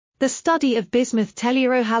The study of bismuth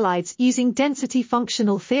tellurohalides using density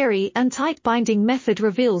functional theory and tight binding method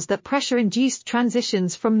reveals that pressure-induced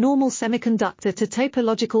transitions from normal semiconductor to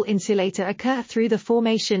topological insulator occur through the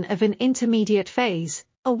formation of an intermediate phase,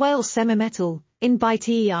 a Weyl semimetal, in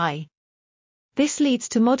BiTEI. This leads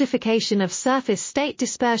to modification of surface state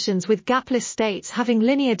dispersions with gapless states having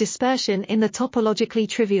linear dispersion in the topologically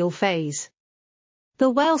trivial phase.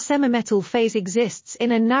 The Weyl semimetal phase exists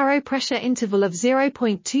in a narrow pressure interval of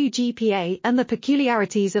 0.2 GPa, and the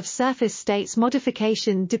peculiarities of surface states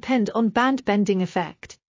modification depend on band bending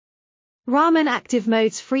effect. Raman active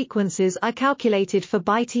modes frequencies are calculated for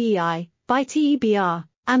BiTEI, BiTEBR,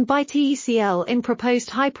 and BiTECL in proposed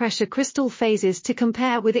high-pressure crystal phases to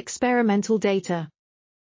compare with experimental data.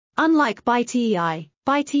 Unlike BiTEI,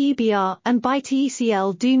 BiTEBR and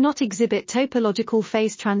BiTECL do not exhibit topological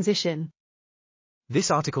phase transition. This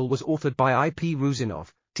article was authored by IP Rusinov,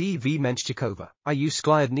 TV Menshchikova, IU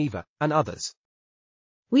Sklyadneva, and others.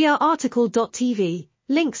 We are RTCLTV,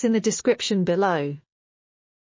 links in the description below.